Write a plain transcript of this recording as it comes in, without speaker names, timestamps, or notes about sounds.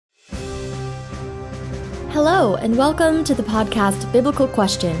Hello, and welcome to the podcast Biblical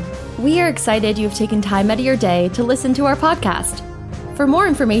Question. We are excited you've taken time out of your day to listen to our podcast. For more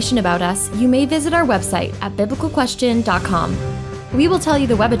information about us, you may visit our website at biblicalquestion.com. We will tell you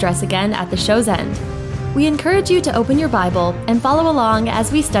the web address again at the show's end. We encourage you to open your Bible and follow along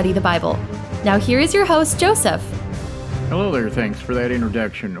as we study the Bible. Now here is your host, Joseph. Hello there, thanks for that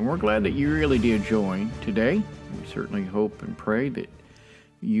introduction, and we're glad that you really did join today. We certainly hope and pray that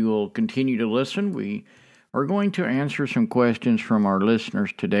you will continue to listen. We are going to answer some questions from our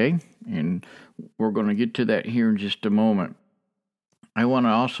listeners today, and we're going to get to that here in just a moment. I want to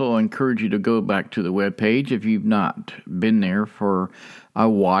also encourage you to go back to the webpage if you've not been there for a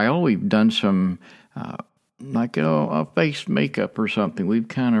while. We've done some like a face makeup or something. We've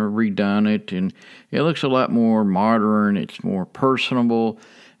kind of redone it, and it looks a lot more modern. It's more personable,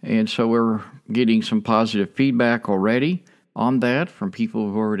 and so we're getting some positive feedback already on that from people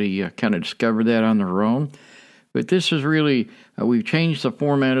who've already kind of discovered that on their own. But this is really, we've changed the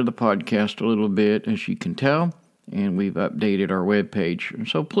format of the podcast a little bit, as you can tell, and we've updated our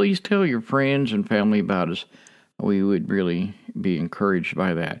webpage. So please tell your friends and family about us. We would really be encouraged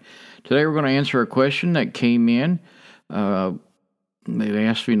by that. Today we're going to answer a question that came in. They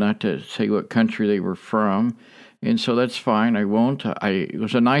asked me not to say what country they were from, and so that's fine. I won't. It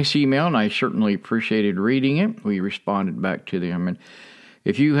was a nice email, and I certainly appreciated reading it. We responded back to them. And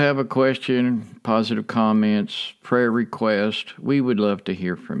if you have a question, positive comments, prayer request, we would love to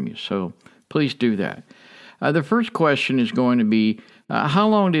hear from you. So please do that. The first question is going to be, how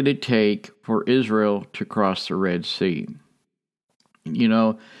long did it take for Israel to cross the Red Sea? You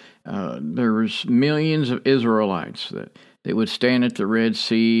know, there was millions of Israelites that they would stand at the Red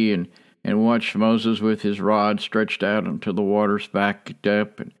Sea and watch Moses with his rod stretched out until the waters backed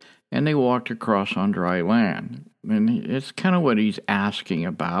up, and they walked across on dry land. And it's kind of what he's asking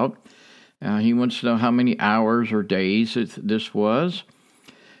about. He wants to know how many hours or days this was.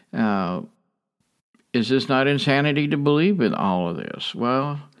 Is this not insanity to believe in all of this?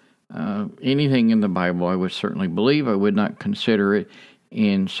 Well, anything in the Bible I would certainly believe. I would not consider it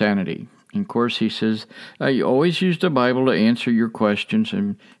insanity. And of course, he says, you always use the Bible to answer your questions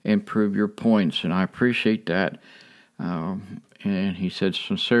and prove your points, and I appreciate that. And he said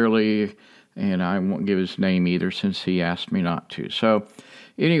sincerely, and I won't give his name either since he asked me not to. So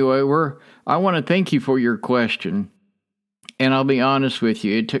anyway, I want to thank you for your question. And I'll be honest with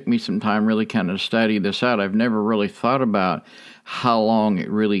you, it took me some time really kind of to study this out. I've never really thought about how long it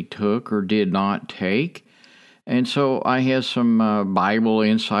really took or did not take. And so I have some Bible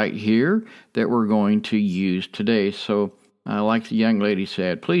insight here that we're going to use today. So like the young lady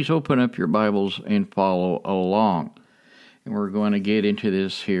said, please open up your Bibles and follow along. And we're going to get into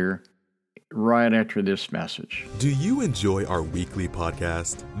this here right after this message. Do you enjoy our weekly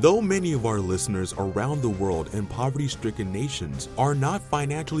podcast? Though many of our listeners around the world in poverty-stricken nations are not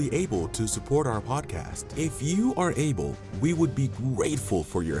financially able to support our podcast, if you are able, we would be grateful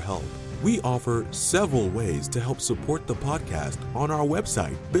for your help. We offer several ways to help support the podcast on our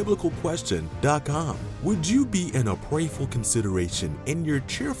website, biblicalquestion.com. Would you be in a prayerful consideration in your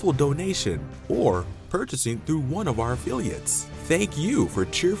cheerful donation or purchasing through one of our affiliates? Thank you for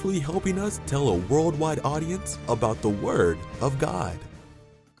cheerfully helping us tell a worldwide audience about the Word of God.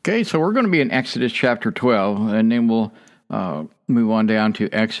 Okay, so we're going to be in Exodus chapter 12, and then we'll move on down to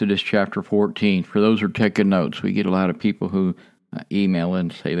Exodus chapter 14. For those who are taking notes, we get a lot of people who email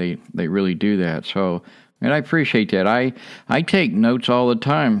and say they really do that. So, and I appreciate that. I take notes all the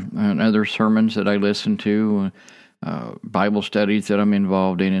time on other sermons that I listen to, Bible studies that I'm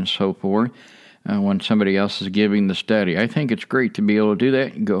involved in, and so forth. When somebody else is giving the study, I think it's great to be able to do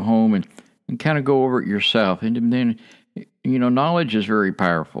that and go home and kind of go over it yourself. And then, you know, knowledge is very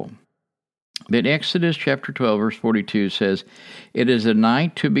powerful. But Exodus chapter 12, verse 42 says, "It is a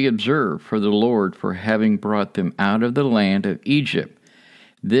night to be observed for the Lord for having brought them out of the land of Egypt.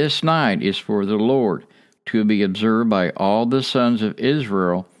 This night is for the Lord to be observed by all the sons of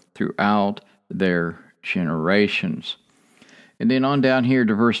Israel throughout their generations." And then on down here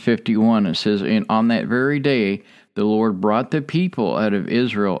to verse 51, it says, "And on that very day the Lord brought the people out of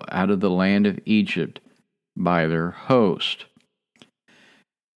Israel out of the land of Egypt by their host."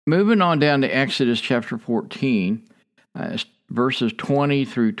 Moving on down to Exodus chapter 14, verses 20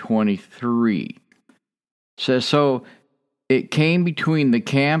 through 23. Says, "So it came between the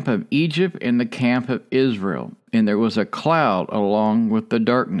camp of Egypt and the camp of Israel, and there was a cloud along with the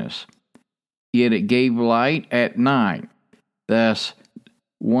darkness. Yet it gave light at night. Thus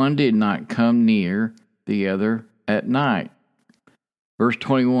one did not come near the other at night." Verse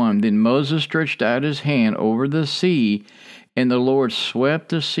 21, "Then Moses stretched out his hand over the sea, And the Lord swept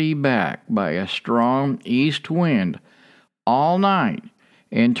the sea back by a strong east wind all night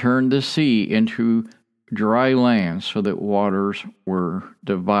and turned the sea into dry land so that waters were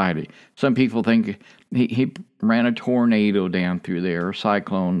divided. Some people think he ran a tornado down through there, or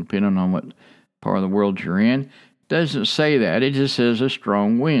cyclone, depending on what part of the world you're in. It doesn't say that. It just says a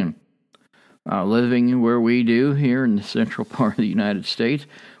strong wind. Living where we do here in the central part of the United States,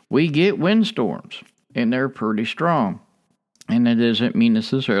 we get windstorms, and they're pretty strong. And that doesn't mean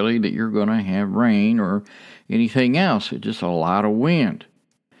necessarily that you're going to have rain or anything else. It's just a lot of wind.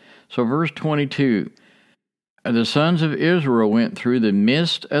 So verse 22, the sons of Israel went through the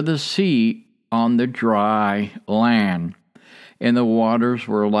midst of the sea on the dry land, and the waters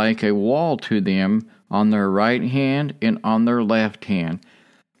were like a wall to them on their right hand and on their left hand.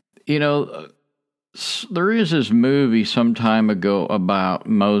 You know, there is this movie some time ago about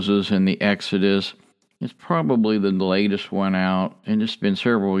Moses and the Exodus. It's probably the latest one out, and it's been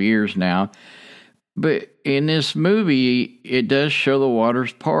several years now. But in this movie, it does show the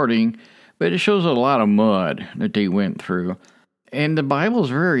waters parting, but it shows a lot of mud that they went through. And the Bible is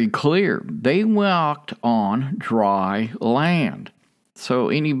very clear. They walked on dry land. So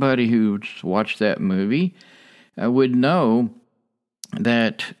anybody who's watched that movie would know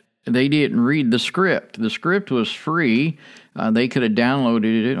that they didn't read the script. The script was free. They could have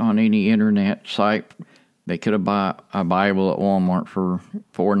downloaded it on any internet site. They could have bought a Bible at Walmart for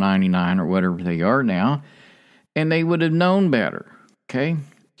 $4.99 or whatever they are now, and they would have known better. Okay?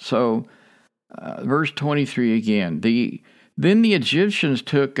 So, verse 23 again. Then the Egyptians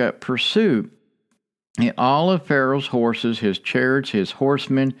took up pursuit, and all of Pharaoh's horses, his chariots, his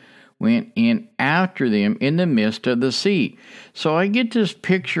horsemen, went in after them in the midst of the sea. So I get this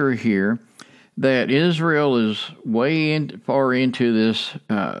picture here that Israel is far into this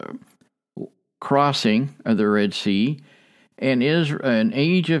crossing of the Red Sea, and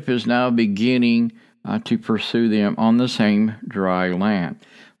Egypt is now beginning to pursue them on the same dry land.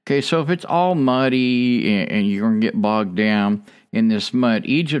 Okay, so if it's all muddy and you're going to get bogged down in this mud,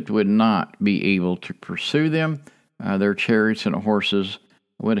 Egypt would not be able to pursue them. Their chariots and horses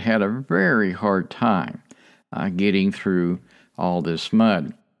would have had a very hard time getting through all this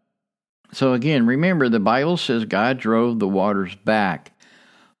mud. So again, remember, the Bible says God drove the waters back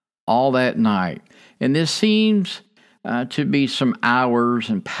all that night. And this seems to be some hours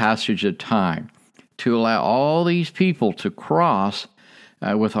and passage of time to allow all these people to cross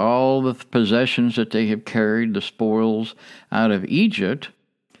with all the possessions that they have carried, the spoils out of Egypt,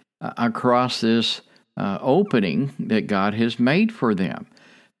 across this opening that God has made for them.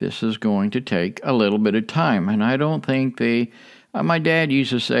 This is going to take a little bit of time. And I don't think my dad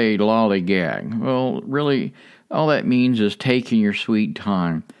used to say lollygag. Well, really, all that means is taking your sweet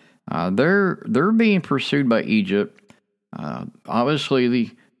time. They're being pursued by Egypt.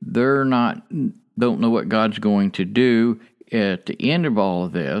 Obviously, they're don't know what God's going to do at the end of all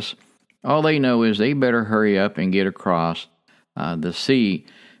of this. All they know is they better hurry up and get across the sea.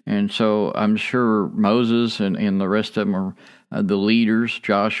 And so I'm sure Moses and the rest of them are the leaders,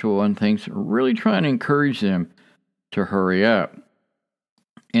 Joshua and things, are really trying to encourage them to hurry up.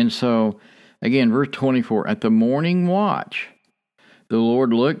 And so, again, verse 24, at the morning watch, the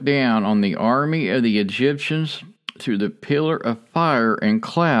Lord looked down on the army of the Egyptians through the pillar of fire and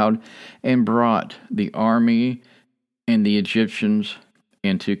cloud and brought the army and the Egyptians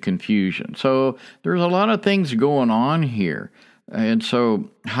into confusion. So there's a lot of things going on here. And so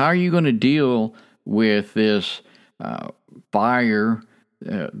how are you going to deal with this fire,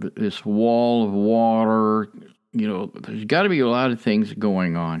 this wall of water? You know, there's got to be a lot of things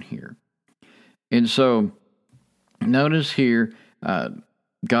going on here. And so notice here,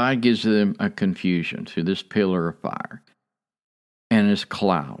 God gives them a confusion through this pillar of fire and this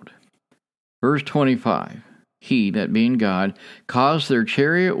cloud. Verse 25, he, that being God, caused their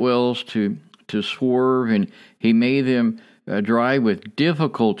chariot wheels to swerve, and he made them drive with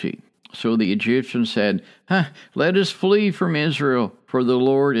difficulty. So the Egyptians said, let us flee from Israel, for the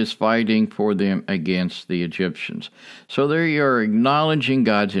Lord is fighting for them against the Egyptians. So they are acknowledging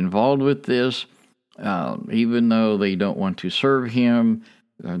God's involved with this, even though they don't want to serve him.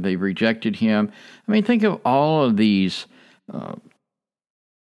 They've rejected him. I mean, think of all of these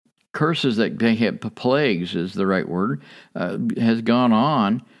curses that they have, plagues is the right word, has gone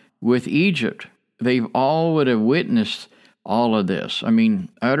on with Egypt. They've all would have witnessed all of this. I mean,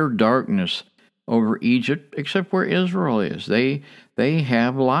 utter darkness over Egypt, except where Israel is. They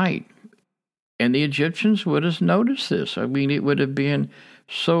have light. And the Egyptians would have noticed this. I mean, it would have been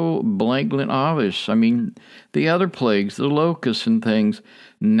so blatantly obvious. I mean, the other plagues, the locusts and things,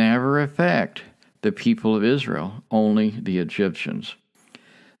 never affect the people of Israel, only the Egyptians.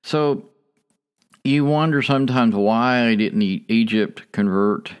 So you wonder sometimes why didn't Egypt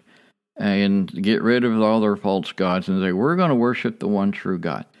convert and get rid of all their false gods and say, we're going to worship the one true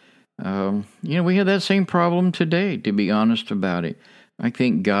God. We have that same problem today, to be honest about it. I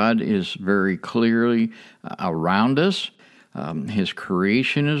think God is very clearly around us. His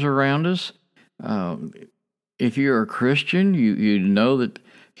creation is around us. If you're a Christian, you know that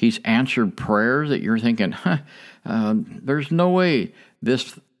He's answered prayers that you're thinking, there's no way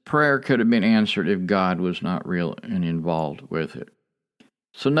this prayer could have been answered if God was not real and involved with it.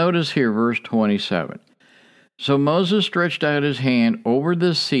 So notice here, verse 27. So Moses stretched out his hand over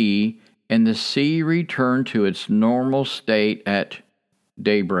the sea, and the sea returned to its normal state at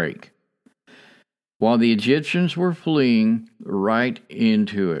daybreak, while the Egyptians were fleeing right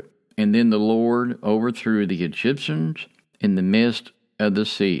into it. And then the Lord overthrew the Egyptians in the midst of the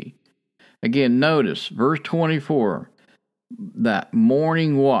sea. Again, notice verse 24, that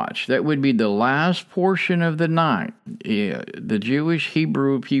morning watch. That would be the last portion of the night. Yeah, the Jewish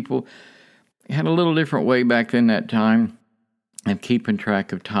Hebrew people had a little different way back then that time of keeping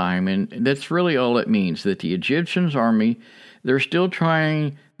track of time. And that's really all it means, that the Egyptians' army, they're still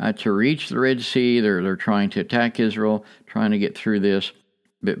trying to reach the Red Sea. They're trying to attack Israel, trying to get through this.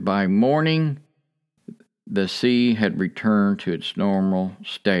 But by morning, the sea had returned to its normal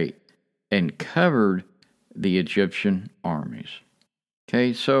state and covered the Egyptian armies.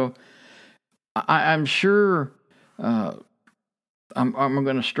 Okay, so I'm sure, I'm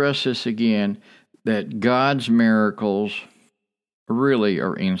going to stress this again, that God's miracles really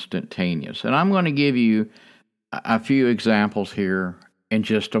are instantaneous. And I'm going to give you a few examples here in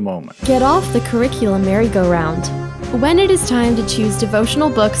just a moment. Get off the curriculum merry-go-round. When it is time to choose devotional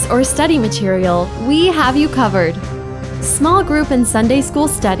books or study material, we have you covered. Small group and Sunday school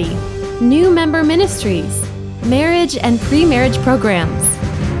study, new member ministries, marriage and pre-marriage programs,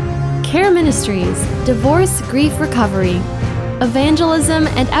 care ministries, divorce, grief recovery, evangelism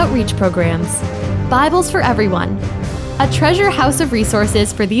and outreach programs, Bibles for everyone, a treasure house of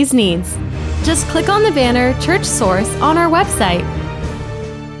resources for these needs. Just click on the banner Church Source on our website.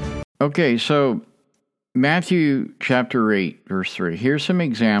 Okay, so Matthew chapter 8, verse 3. Here's some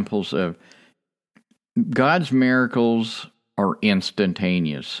examples of God's miracles are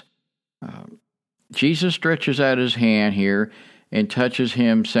instantaneous. Jesus stretches out his hand here and touches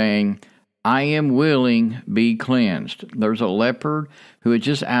him, saying, I am willing, be cleansed. There's a leper who had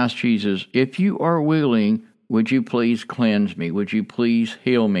just asked Jesus, if you are willing, would you please cleanse me? Would you please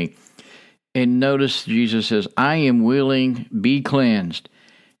heal me? And notice Jesus says, I am willing, be cleansed.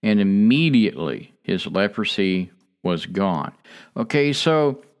 And immediately his leprosy was gone. Okay,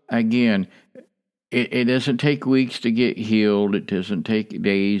 so again, it doesn't take weeks to get healed. It doesn't take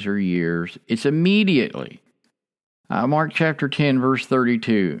days or years. It's immediately. Mark chapter 10, verse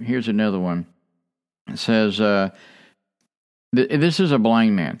 32. Here's another one. It says, this is a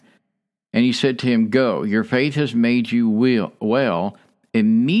blind man. And he said to him, go, your faith has made you well.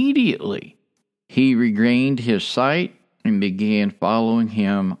 Immediately he regained his sight and began following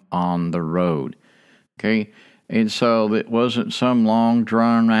him on the road. Okay? And so it wasn't some long,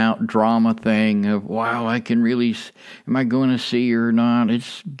 drawn-out drama thing of, wow, am I going to see or not?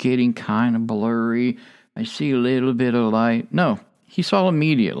 It's getting kind of blurry. I see a little bit of light. No, he saw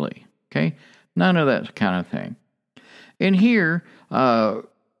immediately. Okay? None of that kind of thing. And here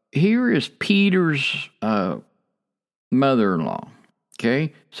is Peter's mother-in-law.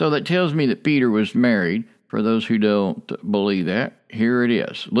 Okay? So that tells me that Peter was married. For those who don't believe that, here it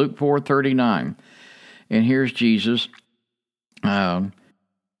is. Luke 4:39. And here's Jesus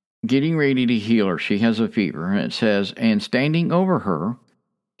getting ready to heal her. She has a fever. And it says, and standing over her,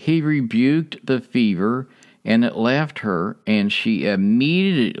 he rebuked the fever, and it left her, and she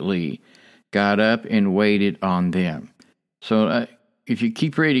immediately got up and waited on them. So if you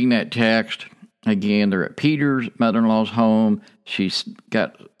keep reading that text, again, they're at Peter's mother-in-law's home. She's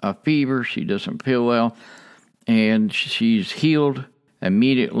got a fever. She doesn't feel well. And she's healed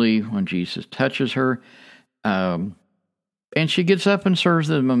immediately when Jesus touches her. And she gets up and serves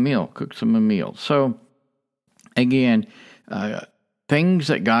them a meal, cooks them a meal. So, again, things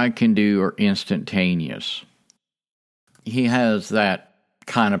that God can do are instantaneous. He has that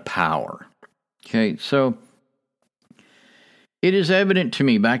kind of power. Okay, so it is evident to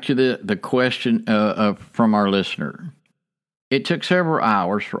me, back to the question from our listener. It took several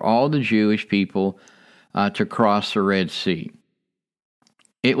hours for all the Jewish people to cross the Red Sea.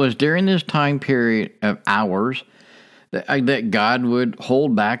 It was during this time period of hours that God would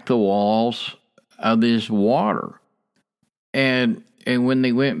hold back the walls of this water. And when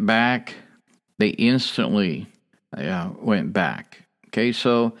they went back, they instantly went back. Okay,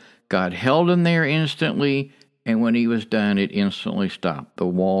 so God held them there instantly, and when he was done, it instantly stopped. The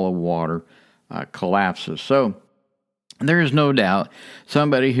wall of water collapses. So there is no doubt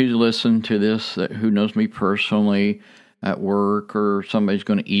somebody who's listened to this, who knows me personally at work, or somebody's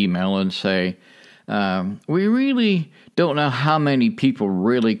going to email and say, we really don't know how many people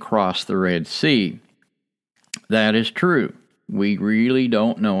really crossed the Red Sea. That is true. We really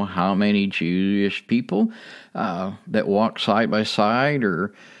don't know how many Jewish people that walked side by side,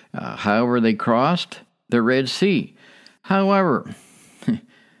 or however they crossed the Red Sea. However,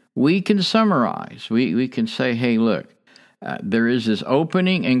 we can summarize. We can say, hey, look, there is this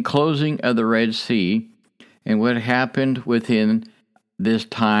opening and closing of the Red Sea, and what happened within this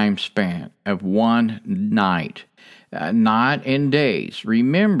time span of one night, not in days.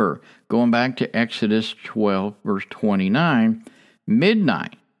 Remember, going back to Exodus 12, verse 29,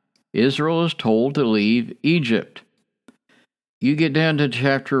 midnight, Israel is told to leave Egypt. You get down to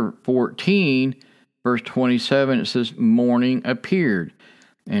chapter 14, verse 27, it says, morning appeared.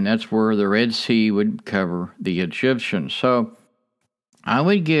 And that's where the Red Sea would cover the Egyptians. So I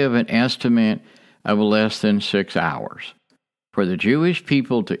would give an estimate of less than 6 hours for the Jewish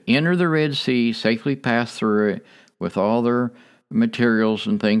people to enter the Red Sea, safely pass through it with all their materials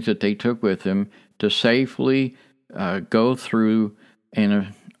and things that they took with them, to safely go through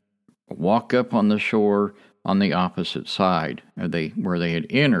and walk up on the shore on the opposite side where they had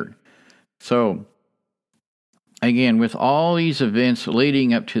entered. So, again, with all these events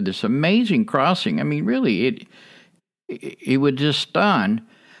leading up to this amazing crossing, I mean, really, it would just stun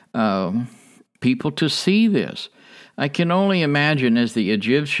people to see this. I can only imagine as the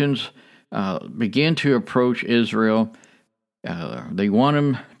Egyptians begin to approach Israel, they want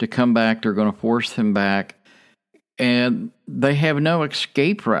them to come back, they're going to force them back, and they have no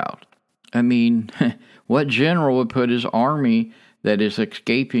escape route. I mean, what general would put his army that is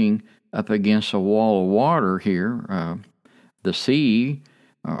escaping up against a wall of water here, the sea,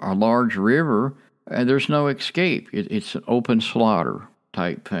 a large river, and there's no escape. It's an open slaughter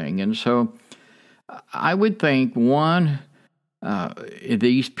type thing. And so I would think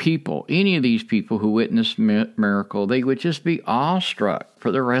these people, any of these people who witnessed miracle, they would just be awestruck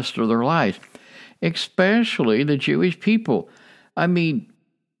for the rest of their lives, especially the Jewish people. I mean,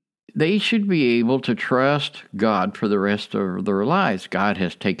 they should be able to trust God for the rest of their lives. God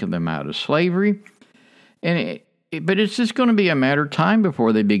has taken them out of slavery, but it's just going to be a matter of time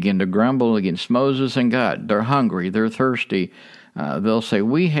before they begin to grumble against Moses and God. They're hungry, they're thirsty. They'll say,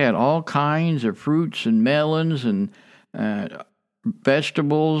 we had all kinds of fruits and melons and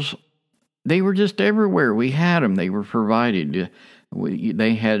vegetables. They were just everywhere. We had them. They were provided.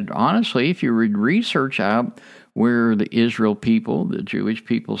 They had, honestly, if you read research out where the Israel people, the Jewish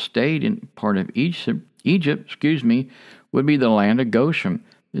people, stayed in part of Egypt, would be the land of Goshen.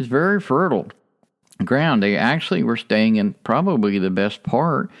 It's very fertile ground. They actually were staying in probably the best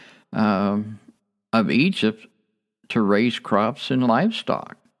part of Egypt to raise crops and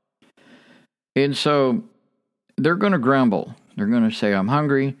livestock. And so they're going to grumble. They're going to say, I'm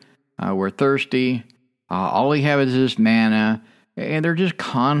hungry, we're thirsty, all we have is this manna, and they're just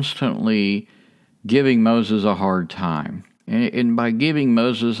constantly giving Moses a hard time. And by giving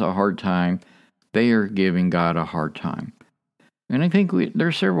Moses a hard time, they are giving God a hard time. And I think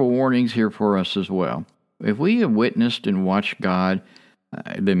there's several warnings here for us as well. If we have witnessed and watched God,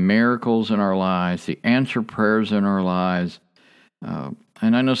 the miracles in our lives, the answered prayers in our lives,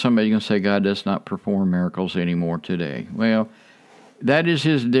 and I know somebody's going to say God does not perform miracles anymore today. Well, that is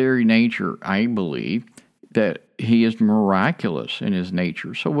his very nature, I believe, that he is miraculous in his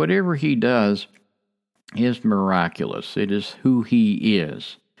nature. So whatever he does is miraculous. It is who he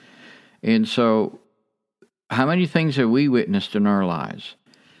is. And so how many things have we witnessed in our lives?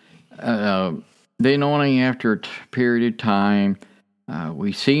 Then only after a period of time,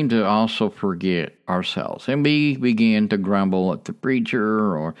 we seem to also forget ourselves, and we begin to grumble at the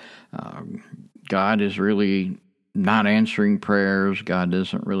preacher, or God is really not answering prayers, God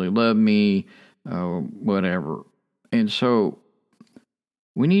doesn't really love me, whatever. And so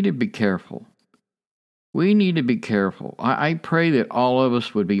we need to be careful. We need to be careful. I pray that all of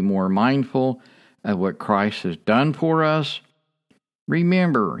us would be more mindful of what Christ has done for us.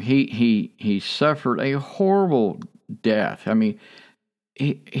 Remember, he suffered a horrible death. I mean,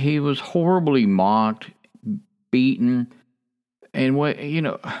 he was horribly mocked, beaten, and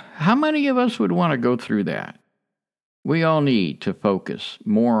how many of us would want to go through that? We all need to focus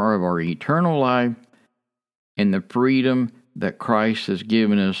more of our eternal life in the freedom that Christ has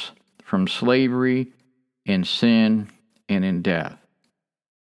given us from slavery and sin and in death.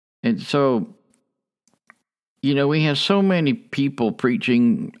 And so We have so many people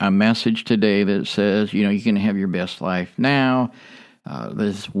preaching a message today that says, you can have your best life now,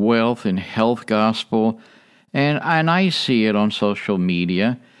 this wealth and health gospel, and I see it on social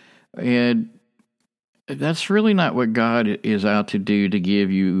media, and that's really not what God is out to do, to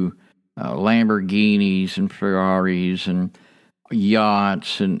give you Lamborghinis and Ferraris and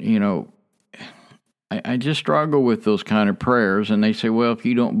yachts, and I just struggle with those kind of prayers, and they say, well, if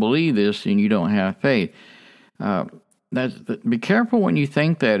you don't believe this, then you don't have faith. Be careful when you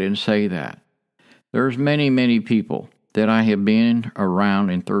think that and say that. There's many, many people that I have been around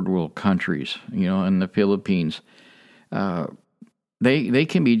in third world countries, in the Philippines. They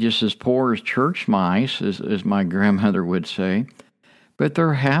can be just as poor as church mice, as my grandmother would say, but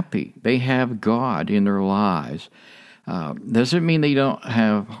they're happy. They have God in their lives. Doesn't mean they don't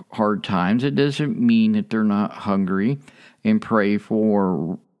have hard times. It doesn't mean that they're not hungry and pray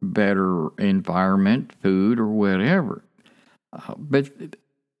for better environment, food, or whatever. But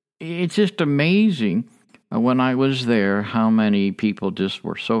it's just amazing when I was there how many people just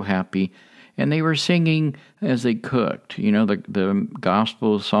were so happy, and they were singing as they cooked. The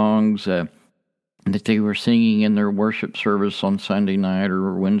gospel songs that they were singing in their worship service on Sunday night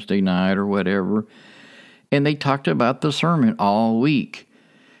or Wednesday night or whatever. And they talked about the sermon all week.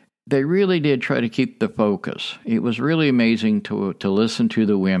 They really did try to keep the focus. It was really amazing to listen to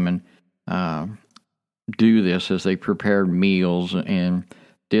the women do this as they prepared meals and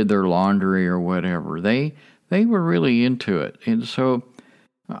did their laundry or whatever. They were really into it. And so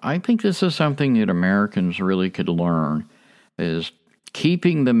I think this is something that Americans really could learn, is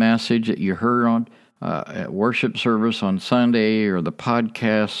keeping the message that you heard on at worship service on Sunday or the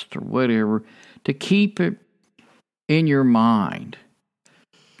podcast or whatever, to keep it in your mind.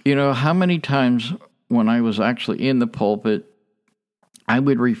 How many times when I was actually in the pulpit, I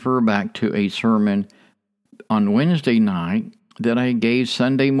would refer back to a sermon on Wednesday night that I gave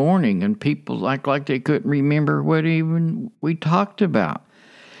Sunday morning, and people act like they couldn't remember what even we talked about.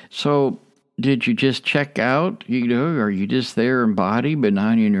 So, did you just check out? Are you just there in body, but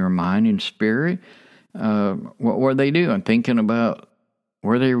not in your mind and spirit? What were they doing? Thinking about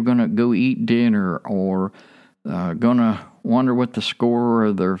where they were going to go eat dinner, or going to wonder what the score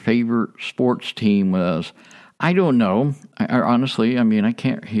of their favorite sports team was. I don't know. Honestly, I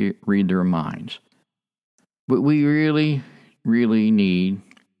can't read their minds. But we really, really need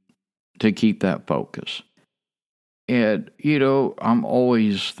to keep that focus. And, I'm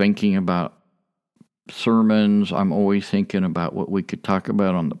always thinking about sermons. I'm always thinking about what we could talk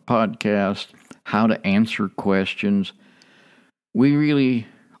about on the podcast, how to answer questions. We really,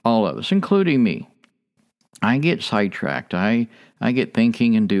 all of us, including me, I get sidetracked. I get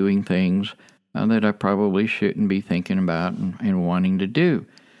thinking and doing things that I probably shouldn't be thinking about and wanting to do.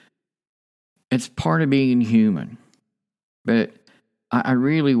 It's part of being human. But I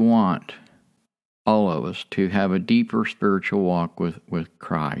really want all of us to have a deeper spiritual walk with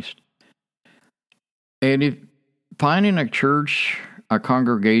Christ. And if finding a church, a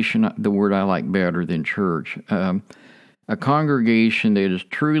congregation, the word I like better than church, a congregation that is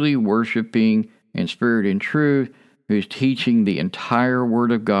truly worshiping in spirit and truth, who's teaching the entire Word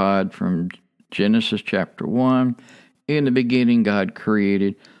of God from Genesis chapter 1. In the beginning, God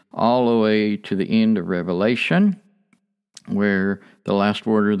created, all the way to the end of Revelation, where the last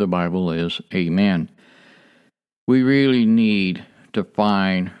word of the Bible is Amen. We really need to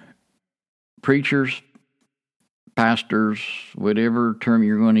find preachers, pastors, whatever term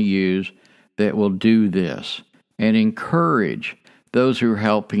you're going to use, that will do this and encourage those who are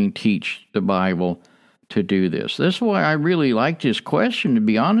helping teach the Bible to do this. This is why I really liked this question, to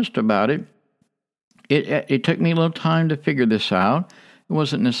be honest about it. It took me a little time to figure this out. It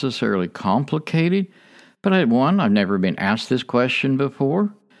wasn't necessarily complicated, but I've never been asked this question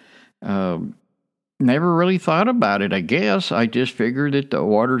before. Never really thought about it, I guess. I just figured that the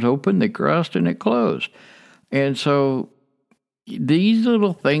water's open, they crossed, and it closed. And so these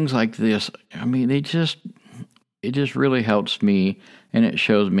little things like this, it just really helps me, and it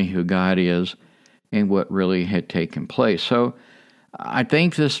shows me who God is and what really had taken place. So I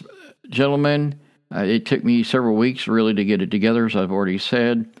thank this gentleman. It took me several weeks really to get it together, as I've already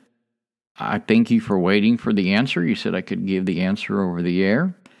said. I thank you for waiting for the answer. You said I could give the answer over the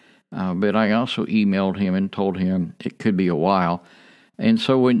air. But I also emailed him and told him it could be a while. And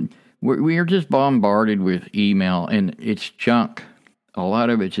so when we are just bombarded with email, and it's junk. A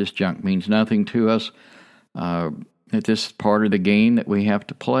lot of it's just junk, means nothing to us. That this is part of the game that we have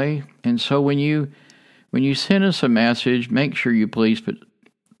to play. And so when you send us a message, make sure you please put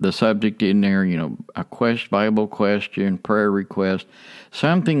the subject in there, a Bible question, prayer request,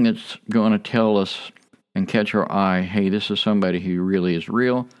 something that's going to tell us and catch our eye, hey, this is somebody who really is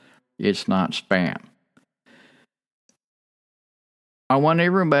real. It's not spam. I want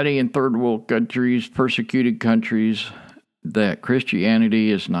everybody in third world countries, persecuted countries, that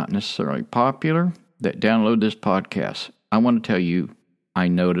Christianity is not necessarily popular, that download this podcast. I want to tell you, I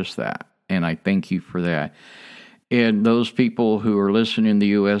noticed that, and I thank you for that. And those people who are listening in the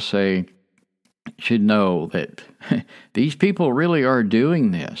USA should know that these people really are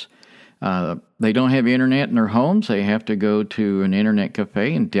doing this. They don't have internet in their homes. They have to go to an internet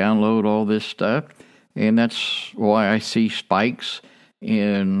cafe and download all this stuff. And that's why I see spikes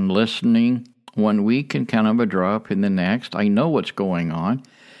in listening one week and kind of a drop in the next. I know what's going on.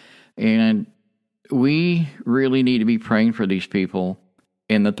 And we really need to be praying for these people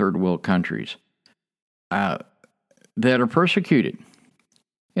in the third world countries that are persecuted.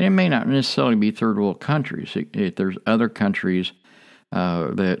 And it may not necessarily be third world countries. There's other countries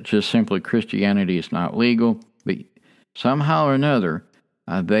that just simply Christianity is not legal, but somehow or another,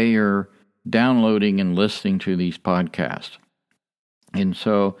 they are downloading and listening to these podcasts. And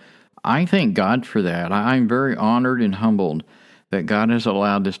so I thank God for that. I'm very honored and humbled that God has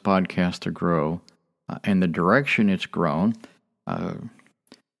allowed this podcast to grow and the direction it's grown.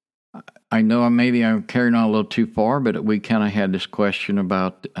 I know maybe I'm carrying on a little too far, but we kind of had this question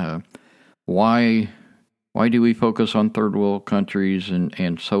about why do we focus on third world countries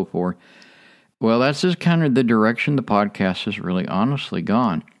and so forth. Well, that's just kind of the direction the podcast has really honestly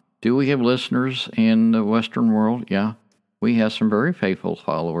gone. Do we have listeners in the Western world? Yeah, we have some very faithful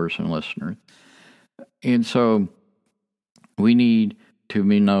followers and listeners. And so we need to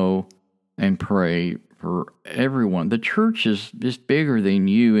know and pray for everyone. The church is bigger than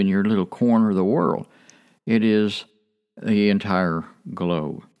you in your little corner of the world. It is the entire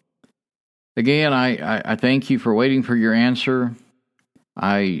globe. Again, I thank you for waiting for your answer.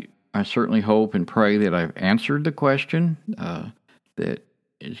 I certainly hope and pray that I've answered the question, that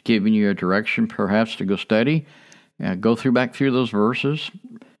is giving you a direction perhaps to go study. Go back through those verses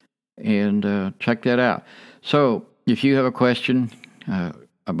and check that out. So if you have a question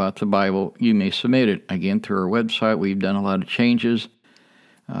about the Bible, you may submit it. Again, through our website, we've done a lot of changes.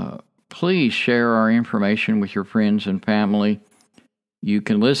 Please share our information with your friends and family. You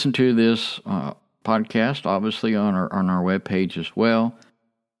can listen to this podcast, obviously, on our webpage as well.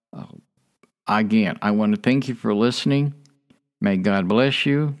 Again, I want to thank you for listening. May God bless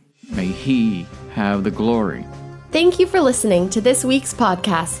you. May He have the glory. Thank you for listening to this week's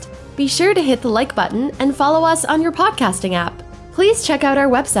podcast. Be sure to hit the like button and follow us on your podcasting app. Please check out our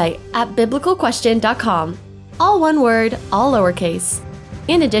website at biblicalquestion.com. All one word, all lowercase.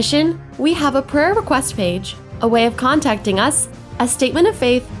 In addition, we have a prayer request page, a way of contacting us, a statement of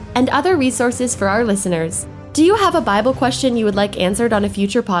faith, and other resources for our listeners. Do you have a Bible question you would like answered on a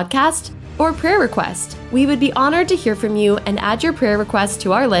future podcast? Or prayer request? We would be honored to hear from you and add your prayer request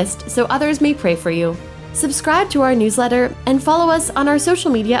to our list so others may pray for you. Subscribe to our newsletter and follow us on our social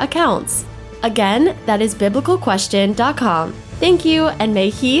media accounts. Again, that is biblicalquestion.com. Thank you, and may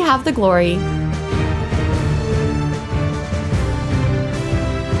He have the glory.